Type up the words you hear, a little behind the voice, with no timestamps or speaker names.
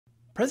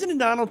President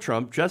Donald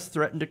Trump just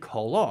threatened to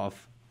call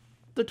off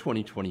the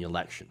 2020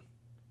 election.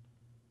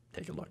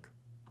 Take a look.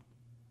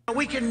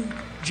 We can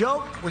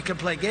joke, we can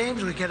play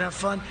games, we can have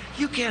fun.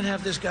 You can't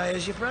have this guy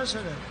as your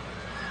president.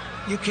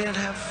 You can't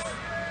have...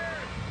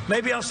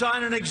 Maybe I'll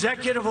sign an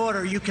executive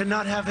order. You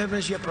cannot have him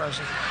as your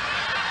president.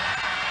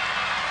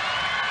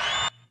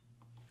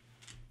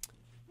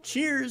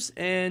 Cheers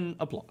and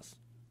applause.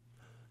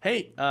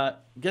 Hey,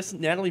 guess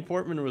Natalie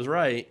Portman was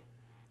right.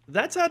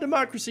 That's how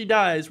democracy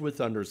dies, with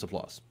thunderous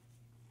applause.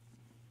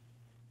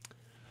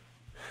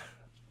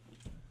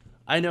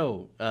 I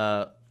know,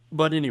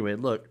 but anyway,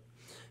 look.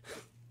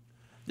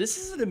 This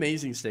is an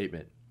amazing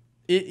statement.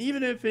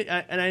 Even if it,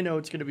 and I know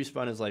it's going to be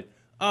spun as like,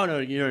 oh, no,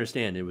 you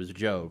understand, it was a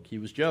joke. He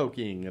was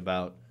joking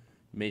about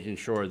making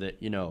sure that,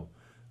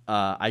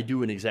 I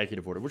do an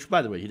executive order, which,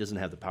 by the way, he doesn't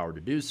have the power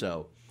to do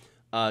so,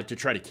 to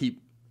try to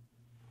keep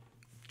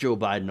Joe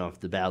Biden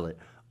off the ballot.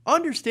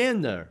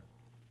 Understand, though,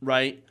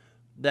 right,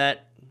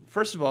 that,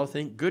 first of all,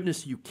 thank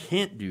goodness you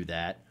can't do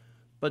that.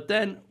 But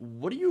then,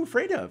 what are you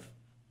afraid of?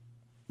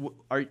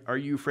 Are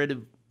you afraid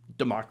of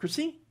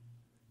democracy?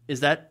 Is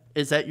that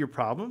your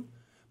problem?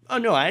 Oh,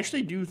 no, I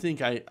actually do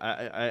think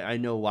I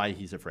know why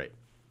he's afraid,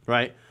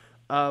 right?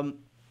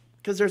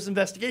 Because there's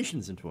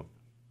investigations into him.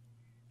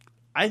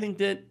 I think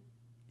that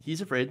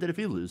he's afraid that if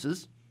he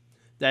loses,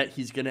 that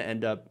he's going to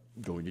end up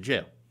going to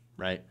jail,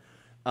 right?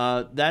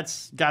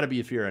 That's got to be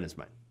a fear on his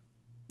mind.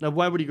 Now,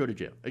 why would he go to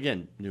jail?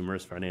 Again,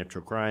 numerous financial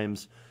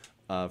crimes,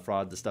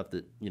 fraud, the stuff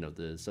that,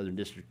 the Southern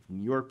District of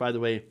New York, by the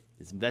way,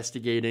 is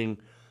investigating,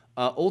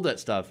 all that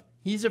stuff.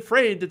 He's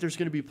afraid that there's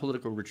going to be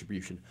political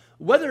retribution.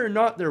 Whether or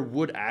not there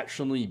would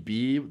actually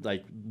be,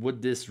 like,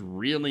 would this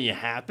really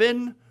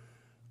happen?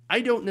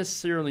 I don't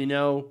necessarily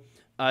know.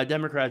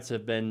 Democrats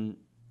have been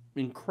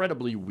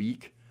incredibly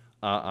weak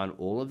on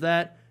all of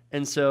that.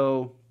 And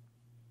so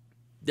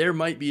there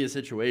might be a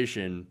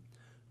situation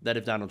that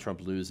if Donald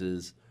Trump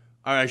loses,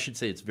 or I should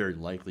say it's very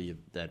likely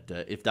that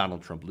if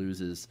Donald Trump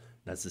loses,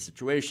 that's the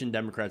situation.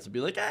 Democrats will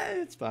be like,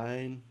 it's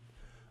fine.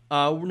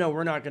 No,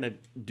 we're not going to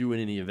do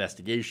any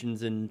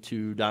investigations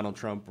into Donald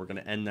Trump. We're going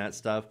to end that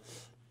stuff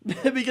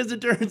because it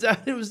turns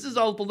out it was just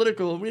all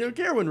political, and we don't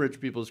care when rich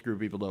people screw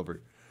people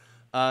over.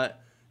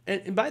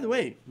 And by the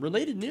way,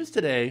 related news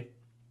today,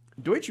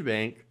 Deutsche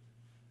Bank,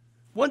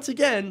 once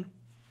again,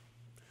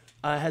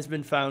 has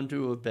been found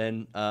to have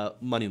been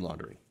money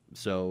laundering.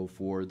 So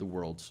for the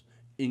world's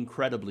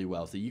incredibly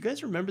wealthy. You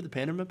guys remember the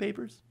Panama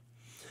Papers?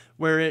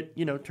 Where it,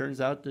 turns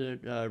out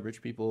that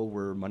rich people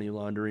were money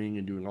laundering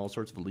and doing all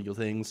sorts of illegal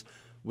things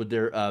with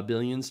their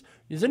billions.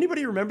 Does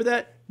anybody remember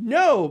that?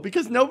 No,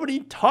 because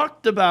nobody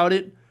talked about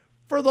it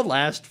for the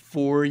last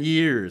 4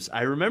 years.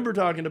 I remember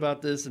talking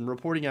about this and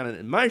reporting on it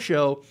in my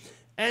show,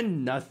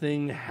 and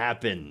nothing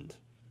happened.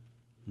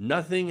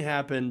 Nothing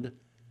happened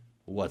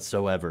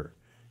whatsoever.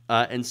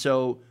 And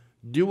so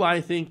do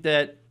I think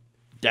that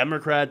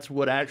Democrats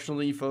would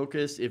actually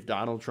focus, if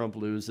Donald Trump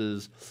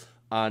loses,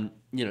 on,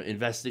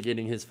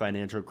 investigating his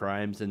financial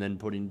crimes and then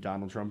putting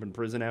Donald Trump in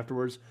prison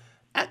afterwards?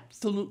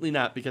 Absolutely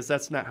not, because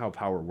that's not how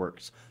power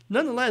works.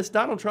 Nonetheless,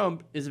 Donald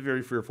Trump is a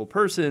very fearful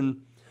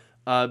person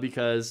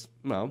because,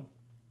 well,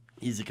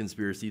 he's a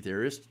conspiracy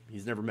theorist.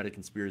 He's never met a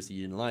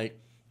conspiracy in light,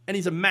 and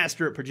he's a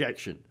master at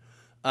projection.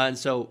 And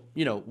so,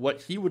 what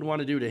he would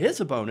want to do to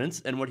his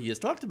opponents and what he has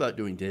talked about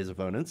doing to his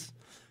opponents,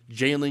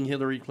 jailing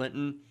Hillary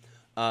Clinton,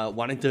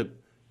 wanting to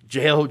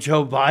jail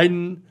Joe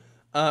Biden,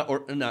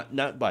 or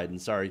not Biden,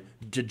 sorry,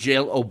 to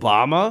jail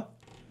Obama.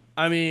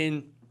 I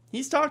mean,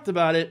 he's talked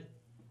about it.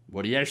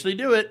 Would he actually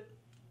do it?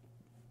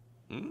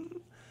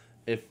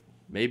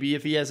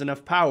 If he has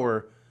enough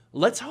power,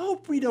 let's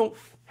hope we don't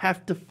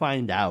have to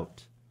find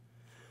out.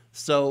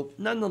 So,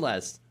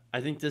 nonetheless, I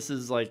think this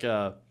is like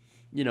the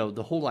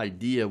whole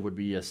idea would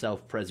be a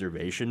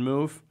self-preservation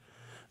move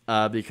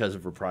because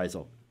of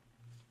reprisal.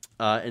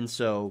 And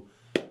so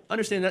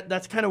understand that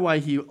that's kind of why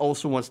he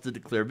also wants to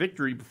declare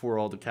victory before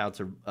all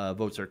the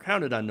votes are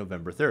counted on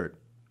November 3rd.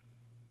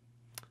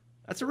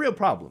 That's a real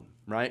problem,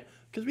 right?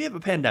 Because we have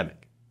a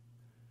pandemic.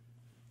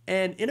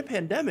 And in a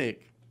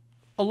pandemic,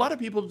 a lot of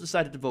people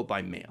decided to vote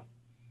by mail.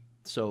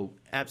 So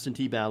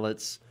absentee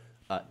ballots,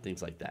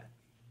 things like that.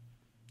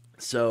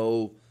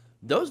 So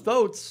those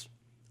votes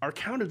are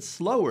counted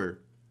slower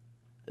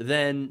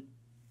than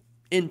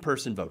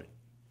in-person voting.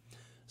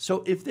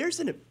 So if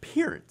there's an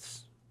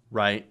appearance,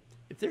 right?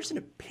 If there's an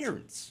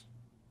appearance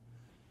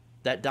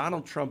that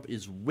Donald Trump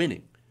is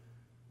winning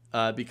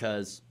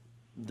because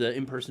the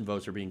in-person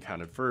votes are being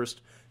counted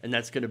first, and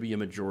that's going to be a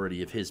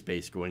majority of his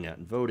base going out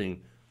and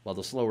voting, while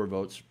the slower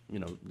votes,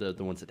 the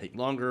ones that take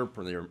longer,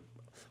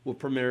 will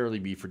primarily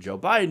be for Joe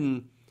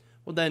Biden,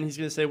 well, then he's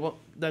going to say, well,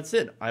 that's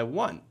it. I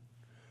won.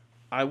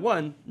 I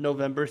won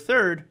November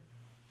 3rd.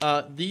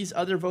 These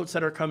other votes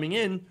that are coming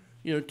in,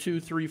 2,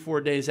 3,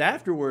 4 days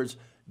afterwards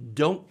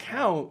don't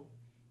count.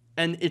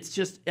 And it's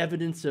just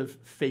evidence of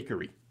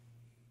fakery.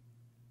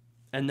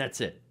 And that's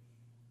it.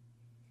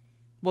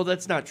 Well,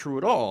 that's not true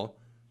at all.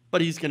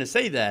 But he's going to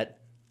say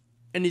that.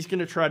 And he's going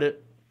to try to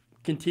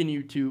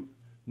continue to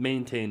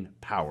maintain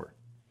power.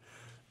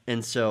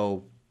 And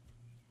so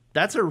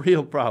That's a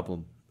real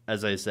problem,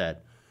 as I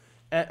said.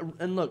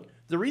 And look,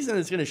 the reason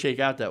it's going to shake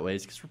out that way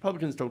is because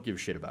Republicans don't give a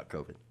shit about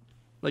COVID.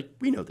 Like,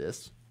 we know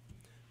this.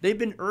 They've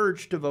been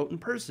urged to vote in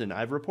person.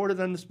 I've reported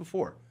on this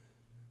before,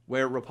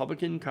 where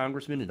Republican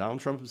congressman and Donald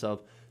Trump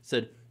himself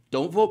said,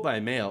 don't vote by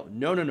mail.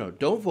 No,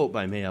 don't vote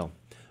by mail.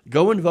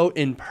 Go and vote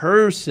in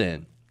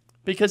person,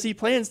 because he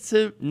plans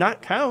to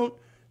not count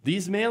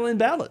these mail-in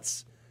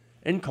ballots,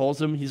 and calls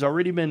them, he's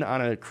already been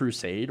on a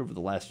crusade over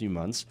the last few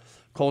months,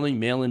 calling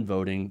mail-in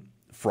voting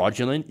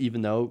fraudulent,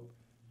 even though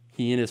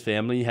he and his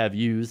family have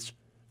used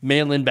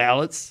mail-in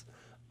ballots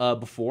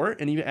before,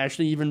 and he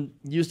actually even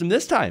used them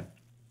this time.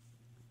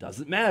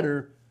 Doesn't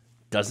matter,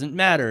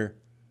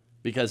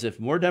 because if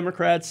more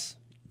Democrats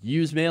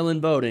use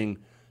mail-in voting,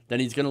 then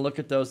he's going to look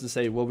at those and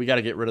say, well, we got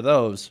to get rid of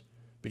those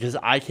because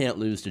I can't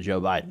lose to Joe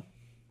Biden.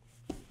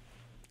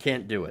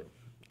 Can't do it.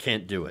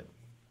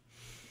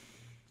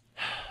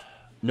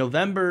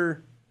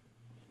 November,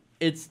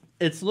 it's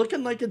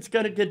looking like it's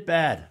going to get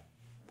bad.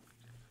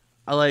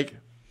 I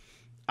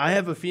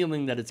have a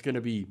feeling that it's going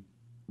to be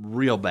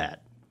real bad.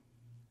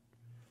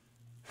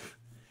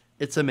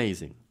 It's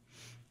amazing.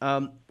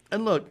 And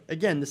look,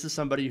 again, this is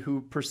somebody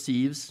who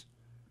perceives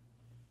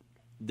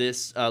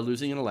this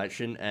losing an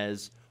election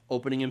as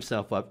opening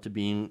himself up to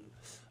being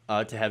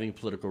to having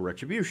political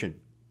retribution.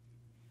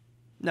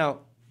 Now,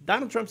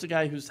 Donald Trump's a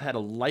guy who's had a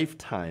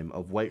lifetime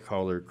of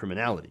white-collar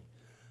criminality.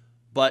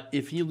 But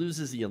if he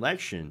loses the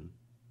election,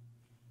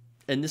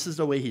 and this is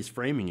the way he's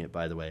framing it,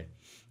 by the way,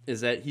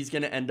 is that he's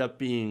going to end up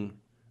being,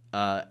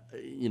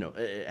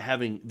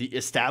 having the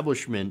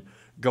establishment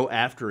go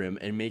after him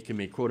and make him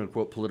a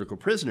quote-unquote political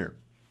prisoner.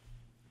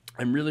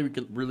 I'm really,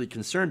 really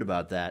concerned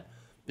about that,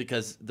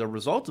 because the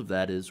result of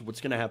that is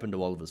what's going to happen to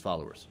all of his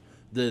followers,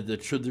 the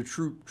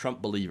true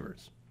Trump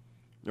believers,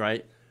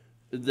 right?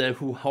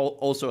 Who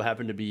also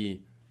happen to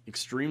be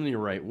extremely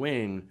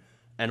right-wing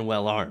and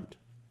well-armed.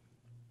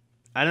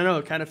 I don't know.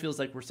 It kind of feels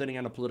like we're sitting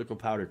on a political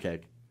powder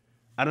keg.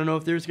 I don't know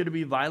if there's going to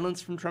be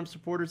violence from Trump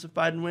supporters if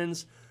Biden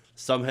wins.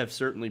 Some have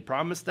certainly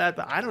promised that,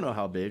 but I don't know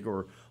how big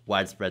or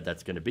widespread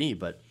that's going to be.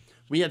 But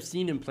we have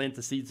seen him plant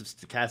the seeds of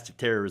stochastic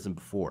terrorism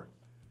before.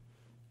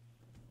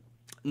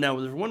 Now,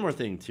 there's one more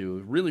thing,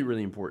 too. Really,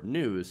 really important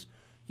news.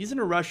 He's in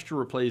a rush to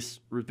replace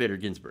Ruth Bader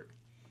Ginsburg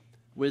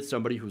with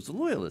somebody who's a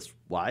loyalist.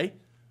 Why?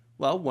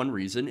 Well, one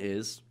reason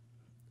is,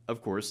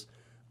 of course,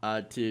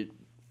 to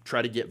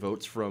try to get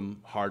votes from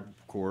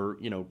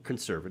hardcore,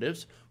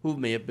 conservatives who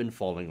may have been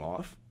falling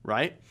off,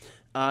 right?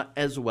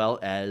 As well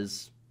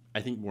as,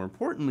 I think more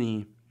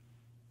importantly,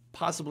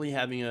 possibly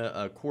having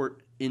a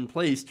court in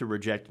place to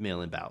reject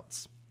mail-in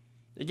ballots.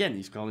 Again,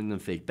 he's calling them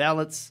fake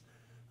ballots.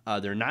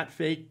 They're not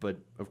fake, but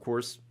of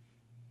course,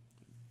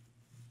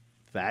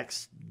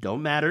 facts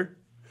don't matter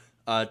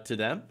to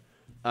them.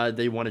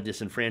 They want to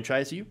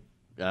disenfranchise you.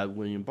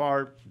 William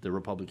Barr, the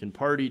Republican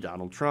Party,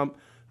 Donald Trump,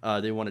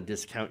 they want to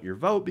discount your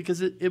vote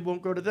because it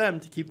won't go to them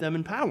to keep them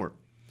in power.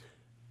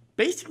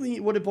 Basically,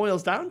 what it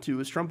boils down to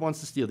is Trump wants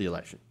to steal the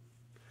election.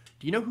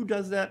 Do you know who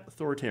does that?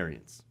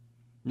 Authoritarians.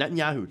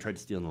 Netanyahu tried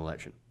to steal an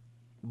election.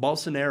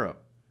 Bolsonaro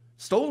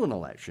stole an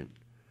election.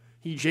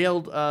 He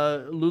jailed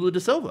Lula da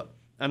Silva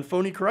on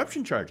phony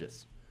corruption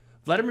charges.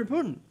 Vladimir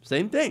Putin,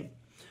 same thing.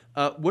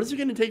 What is it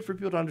going to take for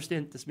people to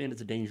understand that this man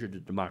is a danger to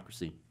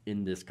democracy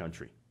in this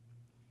country?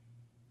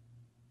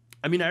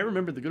 I mean, I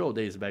remember the good old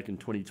days back in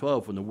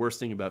 2012 when the worst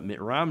thing about Mitt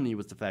Romney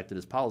was the fact that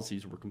his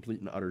policies were complete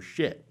and utter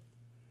shit.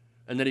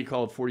 And then he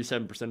called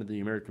 47% of the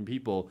American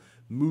people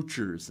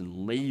moochers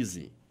and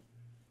lazy.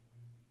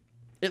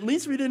 At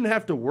least we didn't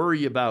have to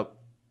worry about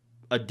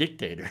a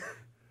dictator.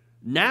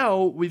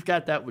 Now we've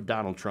got that with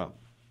Donald Trump.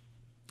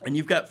 And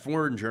you've got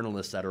foreign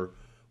journalists that are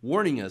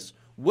warning us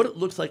what it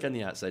looks like on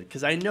the outside.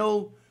 Because I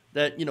know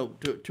that,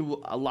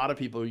 to a lot of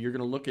people, you're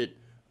going to look at,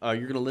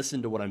 you're going to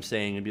listen to what I'm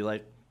saying and be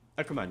like,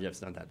 oh, come on, Jeff,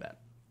 it's not that bad.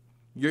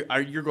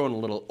 You're going a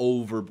little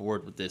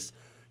overboard with this.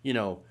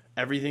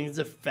 Everything's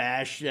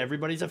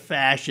everybody's a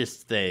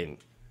fascist thing.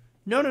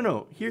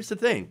 No. Here's the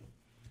thing.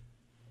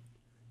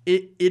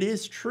 It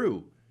is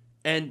true.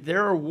 And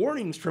there are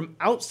warnings from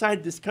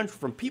outside this country,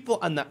 from people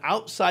on the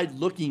outside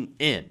looking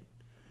in.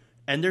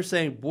 And they're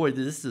saying, boy,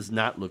 this does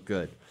not look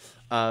good.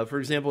 For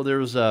example, there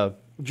was a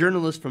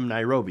journalist from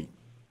Nairobi.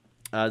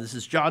 This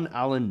is John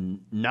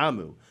Allen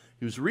Namu.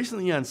 He was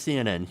recently on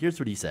CNN. Here's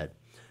what he said.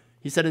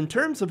 He said, in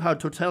terms of how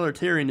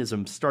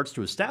totalitarianism starts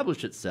to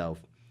establish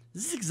itself,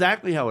 this is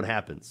exactly how it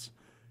happens.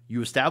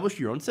 You establish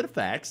your own set of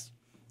facts,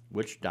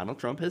 which Donald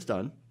Trump has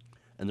done,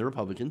 and the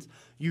Republicans.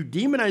 You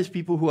demonize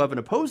people who have an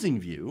opposing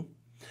view,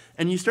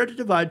 and you start to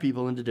divide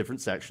people into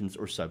different sections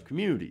or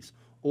sub-communities.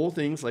 All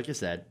things, like I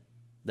said,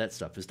 that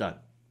stuff is done.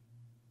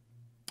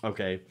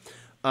 Okay.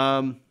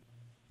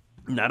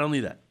 Not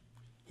only that,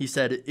 he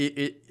said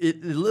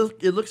it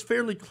looks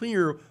fairly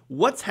clear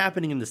what's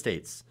happening in the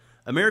States.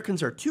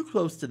 Americans are too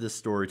close to this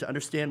story to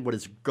understand what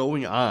is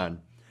going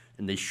on,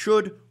 and they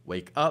should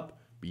wake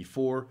up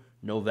before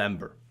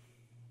November.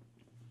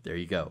 There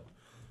you go.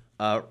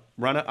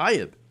 Rana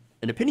Ayub,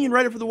 an opinion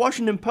writer for the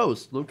Washington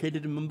Post,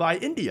 located in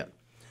Mumbai, India,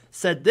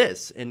 said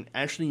this and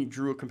actually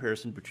drew a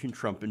comparison between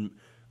Trump and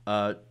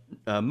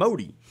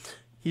Modi.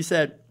 He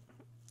said,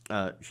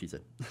 she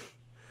said,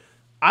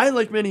 I,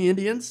 like many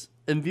Indians,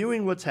 am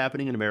viewing what's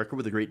happening in America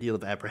with a great deal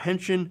of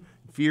apprehension,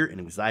 fear, and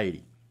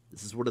anxiety.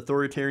 This is what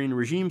authoritarian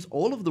regimes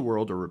all over the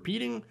world are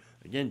repeating.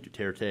 Again,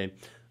 Duterte,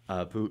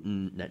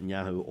 Putin,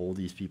 Netanyahu, all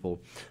these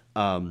people,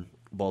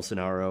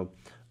 Bolsonaro.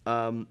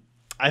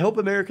 I hope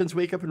Americans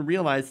wake up and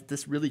realize that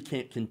this really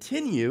can't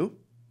continue.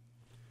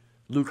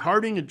 Luke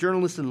Harding, a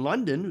journalist in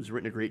London who's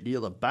written a great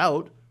deal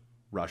about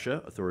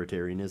Russia,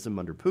 authoritarianism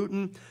under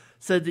Putin,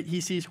 said that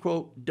he sees,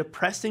 quote,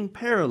 depressing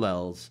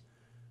parallels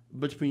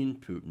between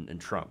Putin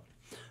and Trump.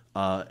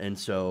 And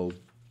so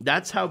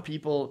that's how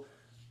people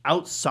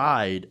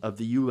outside of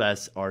the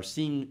U.S. are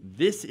seeing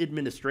this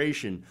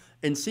administration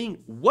and seeing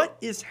what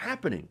is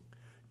happening.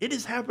 It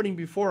is happening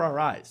before our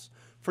eyes.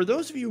 For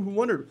those of you who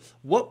wondered,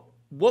 what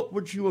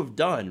would you have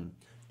done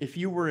if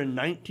you were in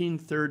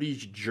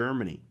 1930s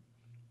Germany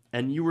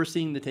and you were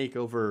seeing the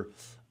takeover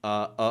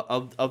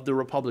of the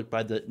republic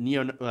by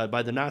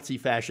the Nazi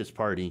fascist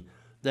party?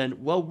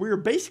 Then, well, we're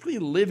basically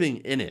living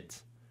in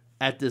it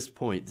at this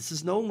point. This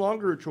is no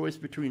longer a choice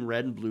between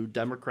red and blue,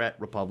 Democrat,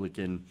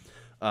 Republican,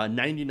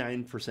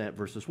 99%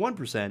 versus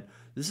 1%.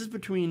 This is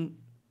between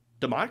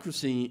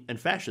democracy and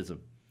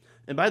fascism.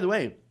 And by the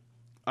way,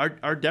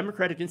 our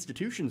democratic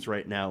institutions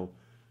right now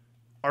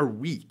are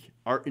weak,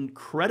 are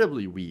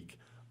incredibly weak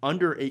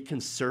under a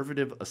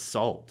conservative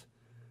assault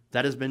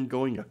that has been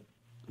going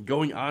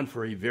on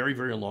for a very,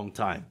 very long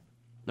time.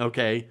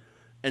 Okay?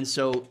 And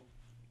so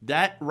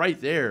that right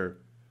there,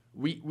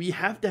 we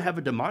have to have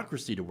a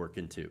democracy to work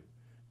into.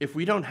 If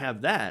we don't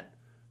have that,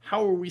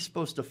 how are we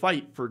supposed to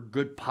fight for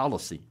good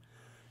policy?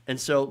 And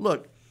so,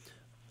 look,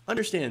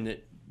 understand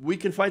that we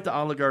can fight the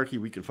oligarchy,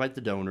 we can fight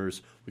the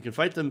donors, we can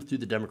fight them through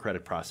the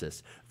democratic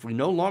process. If we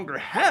no longer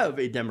have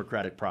a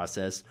democratic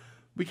process,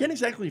 we can't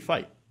exactly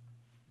fight,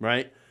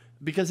 right?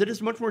 Because it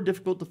is much more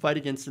difficult to fight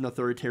against an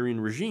authoritarian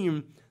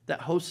regime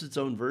that hosts its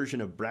own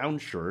version of brown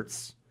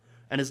shirts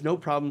and has no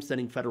problem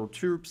sending federal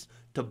troops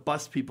to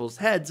bust people's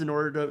heads in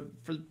order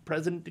for the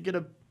president to get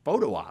a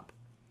photo op.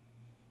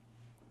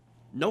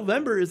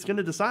 November is going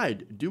to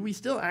decide, do we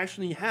still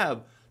actually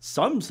have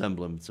some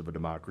semblance of a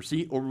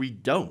democracy or we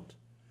don't?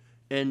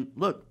 And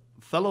look,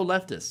 fellow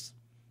leftists,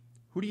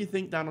 who do you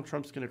think Donald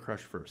Trump's going to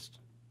crush first?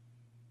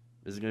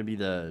 Is it going to be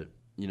the,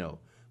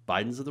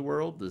 Bidens of the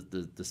world,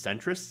 the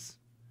centrists,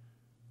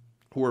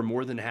 who are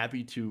more than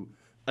happy to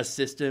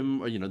assist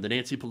him, or, the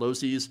Nancy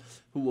Pelosi's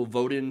who will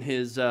vote in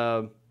his,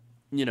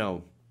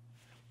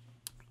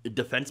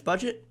 defense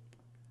budget?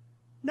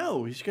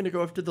 No, he's going to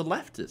go after the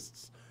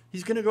leftists.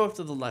 He's going to go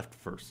after the left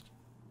first.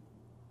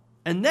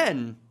 And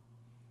then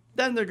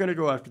they're going to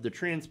go after the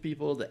trans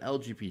people, the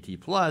LGBT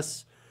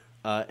plus,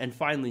 and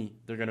finally,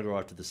 they're going to go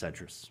after the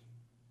centrists.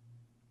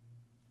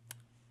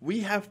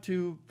 We have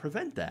to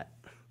prevent that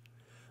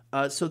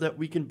so that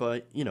we can,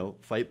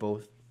 fight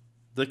both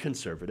the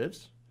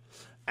conservatives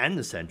and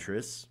the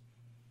centrists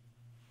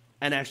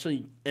and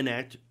actually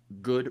enact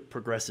good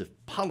progressive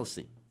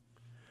policy.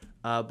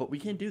 But we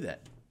can't do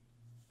that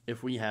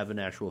if we have an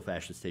actual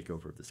fascist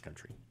takeover of this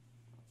country.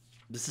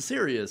 This is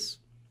serious,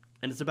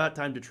 and it's about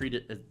time to treat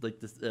it like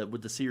this,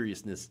 with the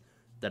seriousness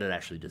that it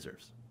actually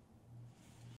deserves.